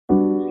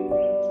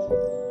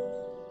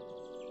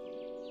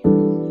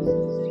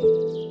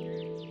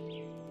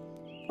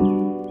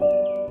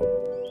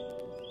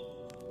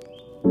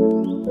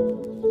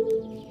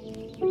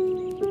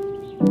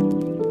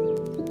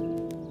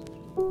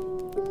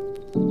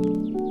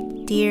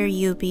Dear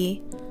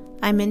Yubi,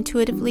 I'm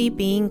intuitively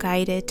being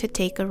guided to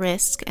take a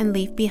risk and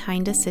leave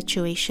behind a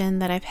situation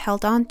that I've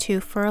held on to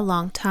for a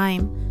long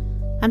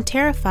time. I'm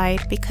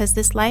terrified because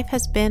this life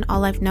has been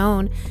all I've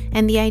known,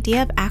 and the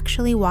idea of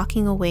actually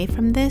walking away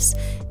from this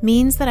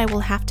means that I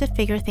will have to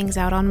figure things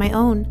out on my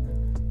own.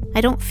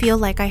 I don't feel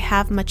like I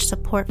have much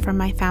support from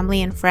my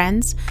family and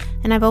friends,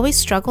 and I've always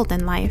struggled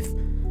in life.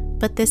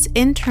 But this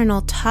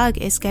internal tug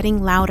is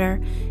getting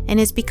louder and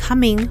is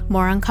becoming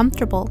more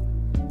uncomfortable.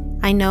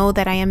 I know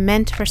that I am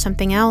meant for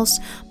something else,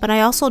 but I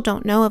also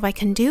don't know if I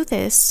can do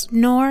this,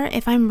 nor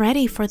if I'm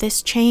ready for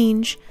this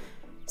change.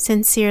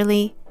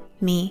 Sincerely,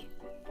 me.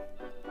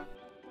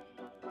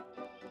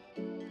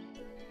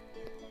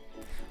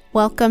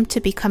 Welcome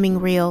to Becoming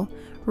Real,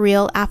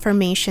 real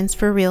affirmations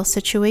for real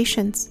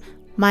situations.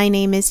 My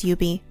name is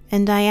Yubi,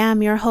 and I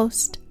am your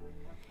host.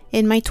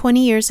 In my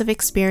 20 years of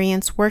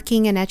experience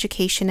working in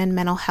education and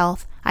mental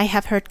health, I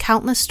have heard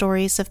countless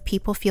stories of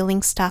people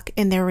feeling stuck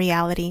in their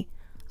reality.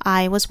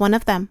 I was one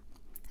of them.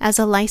 As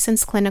a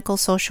licensed clinical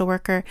social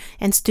worker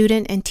and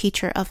student and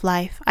teacher of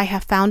life, I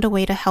have found a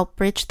way to help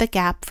bridge the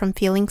gap from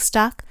feeling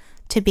stuck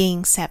to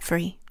being set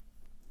free.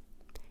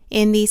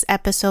 In these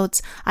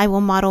episodes, I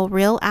will model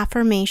real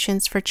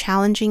affirmations for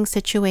challenging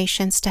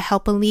situations to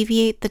help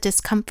alleviate the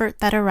discomfort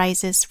that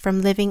arises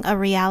from living a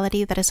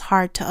reality that is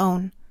hard to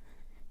own.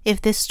 If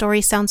this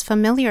story sounds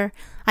familiar,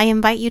 I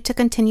invite you to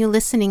continue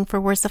listening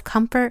for words of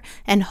comfort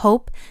and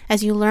hope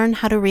as you learn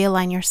how to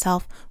realign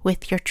yourself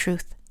with your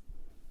truth.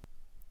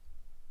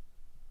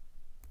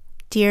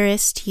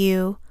 Dearest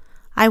you,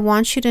 I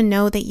want you to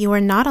know that you are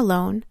not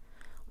alone.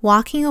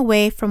 Walking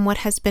away from what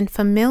has been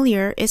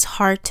familiar is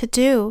hard to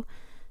do.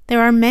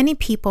 There are many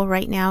people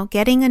right now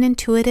getting an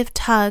intuitive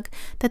tug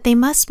that they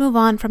must move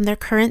on from their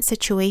current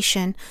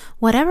situation,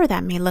 whatever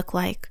that may look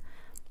like.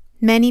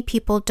 Many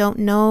people don't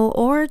know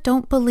or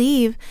don't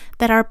believe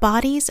that our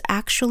bodies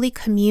actually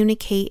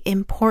communicate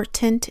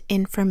important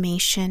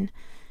information.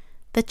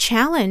 The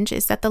challenge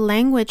is that the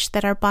language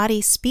that our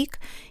bodies speak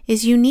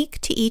is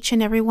unique to each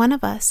and every one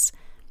of us.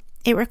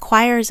 It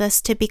requires us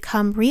to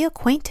become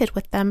reacquainted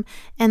with them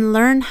and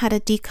learn how to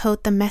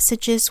decode the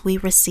messages we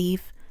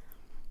receive.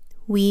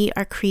 We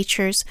are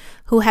creatures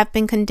who have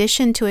been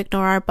conditioned to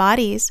ignore our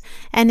bodies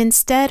and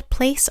instead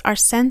place our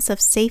sense of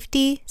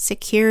safety,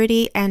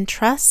 security, and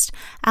trust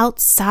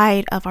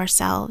outside of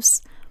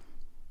ourselves.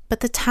 But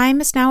the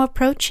time is now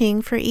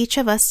approaching for each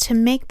of us to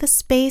make the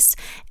space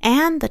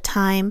and the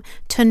time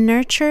to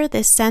nurture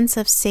this sense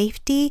of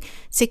safety,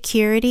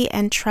 security,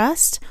 and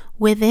trust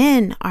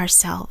within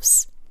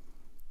ourselves.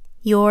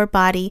 Your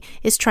body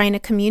is trying to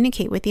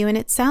communicate with you, and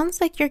it sounds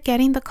like you're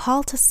getting the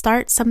call to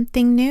start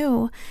something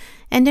new.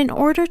 And in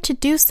order to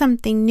do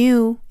something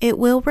new, it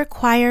will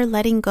require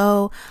letting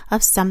go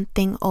of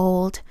something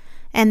old,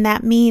 and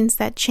that means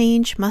that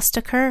change must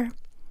occur.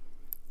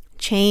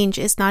 Change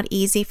is not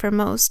easy for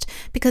most,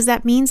 because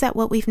that means that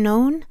what we've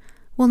known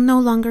will no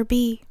longer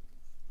be.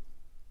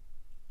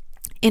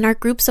 In our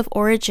groups of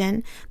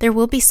origin, there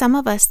will be some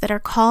of us that are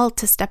called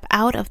to step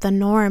out of the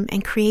norm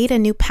and create a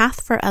new path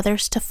for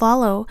others to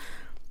follow.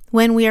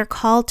 When we are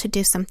called to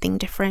do something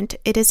different,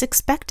 it is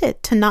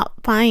expected to not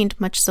find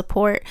much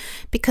support,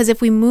 because if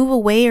we move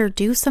away or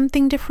do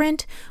something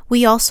different,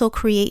 we also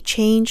create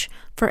change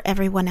for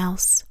everyone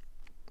else.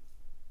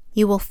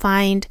 You will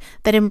find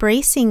that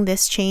embracing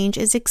this change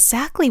is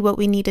exactly what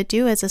we need to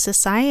do as a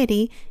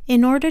society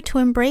in order to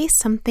embrace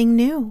something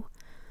new.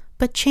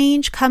 But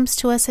change comes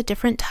to us at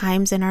different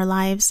times in our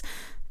lives.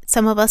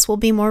 Some of us will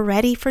be more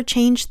ready for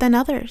change than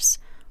others.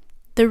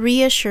 The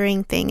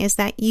reassuring thing is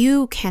that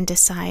you can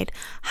decide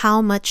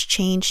how much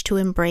change to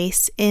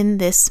embrace in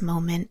this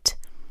moment.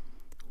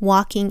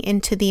 Walking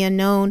into the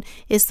unknown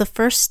is the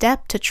first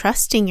step to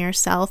trusting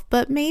yourself,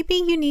 but maybe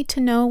you need to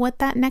know what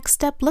that next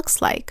step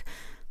looks like.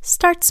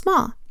 Start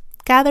small.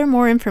 Gather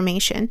more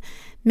information.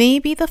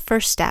 Maybe the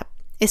first step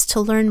is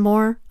to learn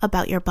more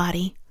about your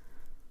body.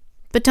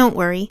 But don't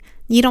worry,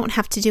 you don't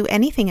have to do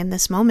anything in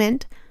this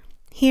moment.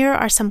 Here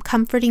are some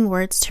comforting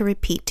words to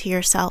repeat to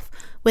yourself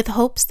with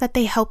hopes that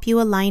they help you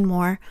align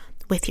more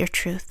with your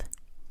truth.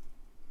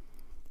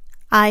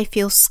 I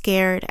feel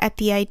scared at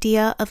the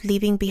idea of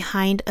leaving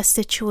behind a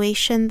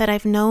situation that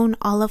I've known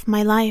all of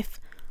my life.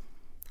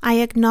 I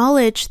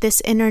acknowledge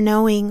this inner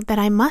knowing that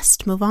I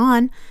must move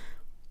on.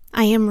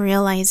 I am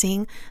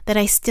realizing that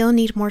I still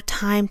need more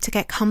time to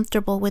get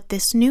comfortable with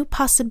this new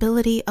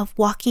possibility of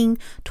walking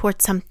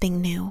towards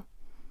something new.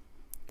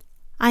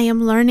 I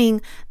am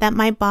learning that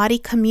my body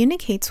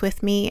communicates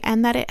with me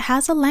and that it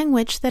has a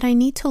language that I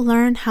need to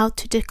learn how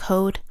to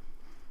decode.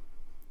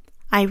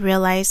 I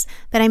realize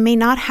that I may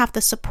not have the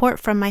support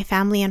from my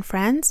family and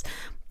friends,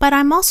 but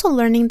I'm also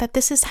learning that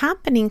this is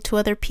happening to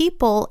other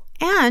people,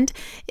 and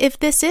if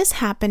this is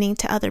happening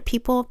to other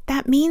people,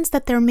 that means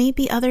that there may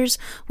be others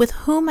with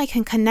whom I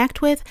can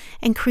connect with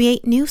and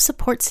create new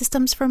support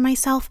systems for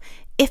myself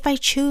if I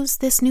choose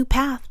this new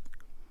path.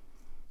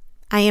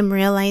 I am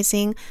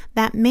realizing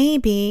that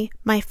maybe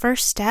my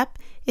first step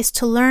is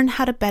to learn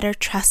how to better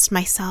trust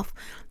myself,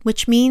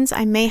 which means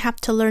I may have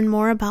to learn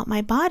more about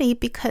my body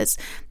because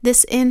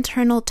this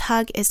internal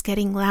tug is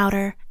getting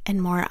louder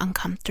and more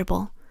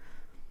uncomfortable.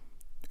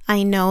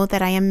 I know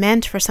that I am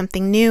meant for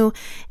something new,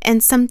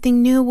 and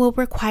something new will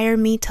require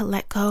me to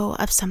let go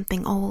of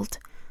something old.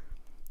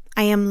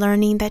 I am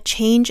learning that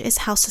change is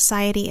how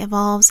society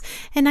evolves,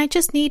 and I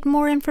just need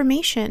more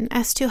information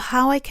as to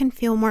how I can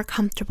feel more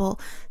comfortable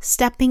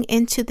stepping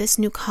into this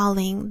new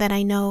calling that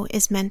I know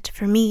is meant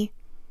for me.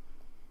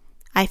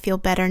 I feel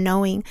better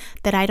knowing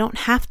that I don't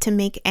have to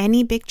make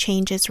any big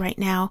changes right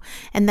now,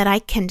 and that I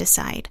can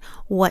decide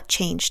what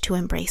change to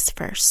embrace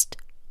first.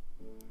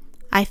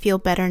 I feel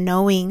better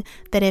knowing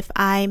that if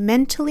I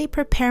mentally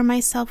prepare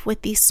myself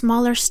with these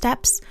smaller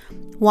steps,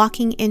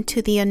 walking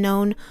into the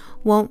unknown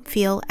won't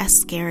feel as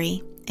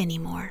scary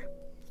anymore.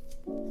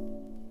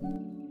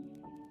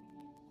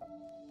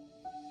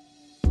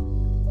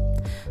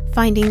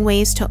 Finding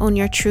ways to own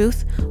your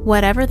truth,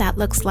 whatever that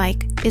looks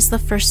like, is the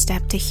first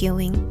step to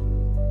healing.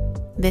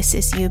 This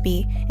is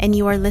Yubi, and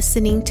you are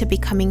listening to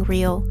Becoming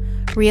Real,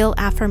 real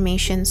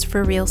affirmations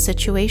for real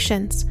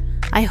situations.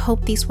 I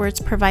hope these words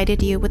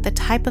provided you with the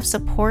type of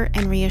support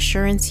and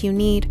reassurance you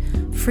need,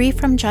 free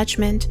from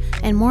judgment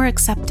and more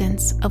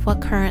acceptance of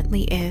what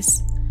currently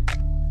is.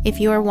 If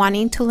you are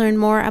wanting to learn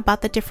more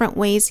about the different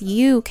ways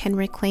you can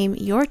reclaim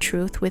your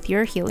truth with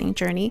your healing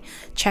journey,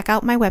 check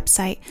out my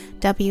website,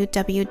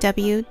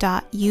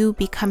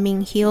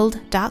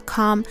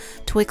 www.youbecominghealed.com,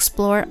 to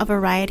explore a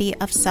variety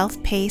of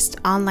self-paced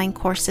online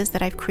courses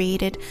that I've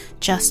created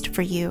just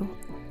for you.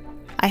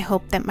 I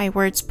hope that my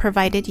words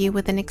provided you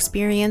with an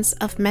experience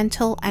of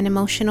mental and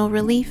emotional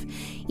relief,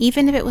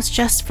 even if it was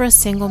just for a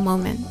single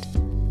moment.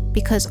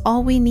 Because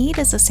all we need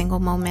is a single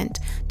moment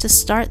to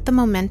start the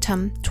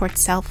momentum towards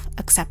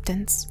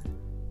self-acceptance.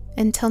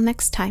 Until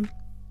next time.